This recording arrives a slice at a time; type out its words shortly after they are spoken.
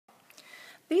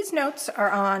These notes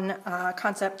are on a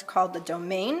concept called the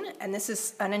domain, and this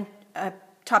is a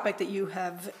topic that you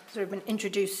have sort of been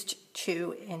introduced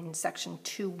to in section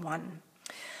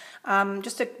 2.1.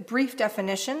 Just a brief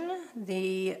definition,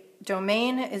 the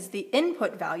domain is the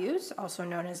input values, also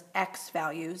known as x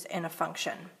values, in a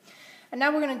function. And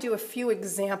now we're going to do a few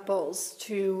examples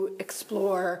to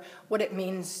explore what it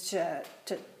means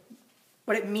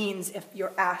what it means if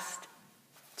you're asked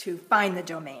to find the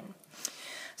domain.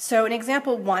 So in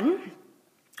example 1,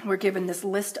 we're given this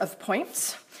list of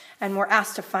points, and we're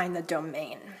asked to find the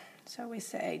domain. So we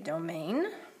say domain.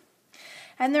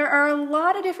 And there are a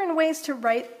lot of different ways to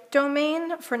write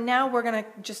domain. For now, we're going to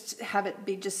just have it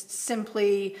be just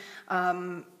simply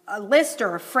a list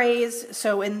or a phrase.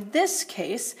 So in this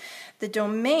case, the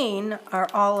domain are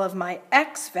all of my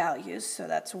x values. So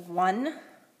that's 1,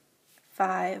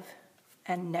 5,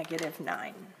 and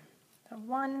 -9. So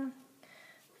 1,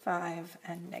 5,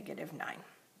 and -9.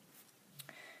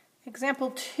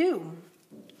 Example 2.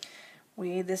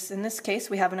 In this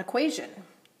case, we have an equation.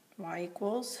 Y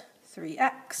equals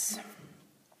 3x.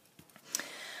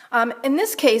 In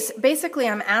this case, basically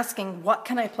I'm asking what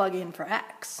can I plug in for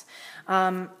x?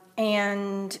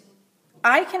 And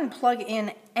I can plug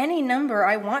in any number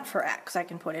I want for x. I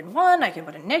can put in 1, I can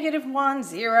put in -1,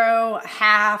 0, a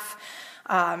half,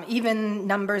 even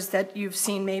numbers that you've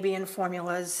seen maybe in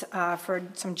formulas for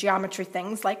some geometry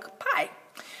things like pi.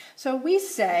 So we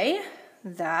say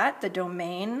that the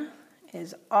domain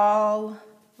is all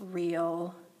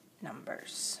real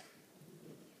numbers.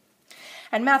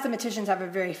 And mathematicians have a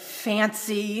very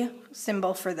fancy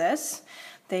symbol for this.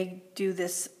 They do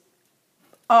this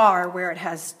R where it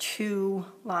has 2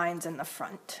 lines in the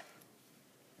front.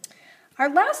 Our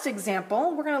last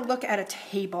example, we're going to look at a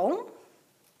table.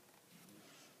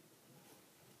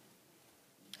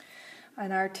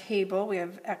 On our table, we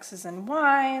have x's and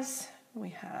y's.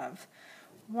 We have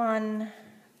 1,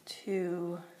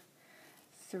 2,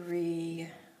 3,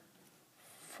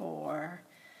 4,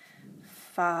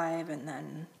 5, and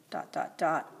then ...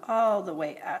 all the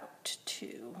way out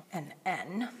to an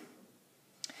n.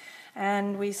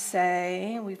 And we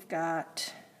say we've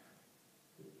got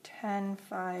 10,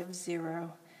 5,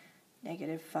 0,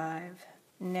 -5,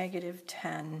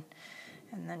 -10,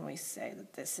 and then we say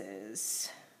that this is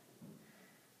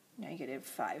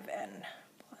 -5n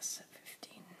plus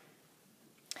 15.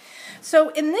 So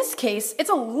in this case, it's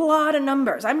a lot of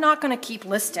numbers. I'm not going to keep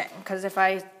listing, because if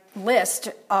I list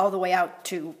all the way out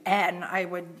to n, I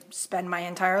would spend my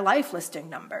entire life listing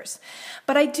numbers.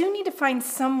 But I do need to find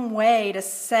some way to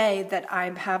say that I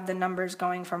have the numbers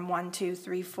going from 1, 2,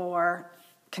 3, 4,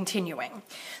 continuing.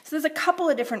 So there's a couple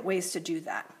of different ways to do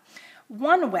that.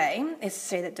 One way is to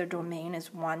say that the domain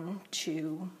is 1,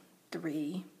 2,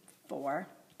 3, 4, ...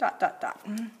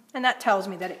 And that tells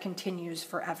me that it continues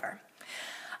forever.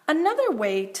 Another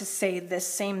way to say this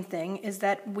same thing is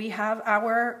that we have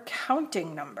our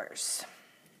counting numbers.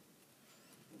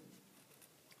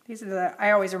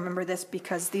 I always remember this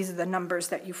because these are the numbers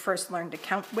that you first learn to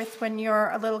count with when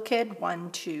you're a little kid. 1,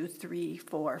 2, 3,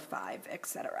 4, 5,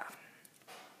 etc.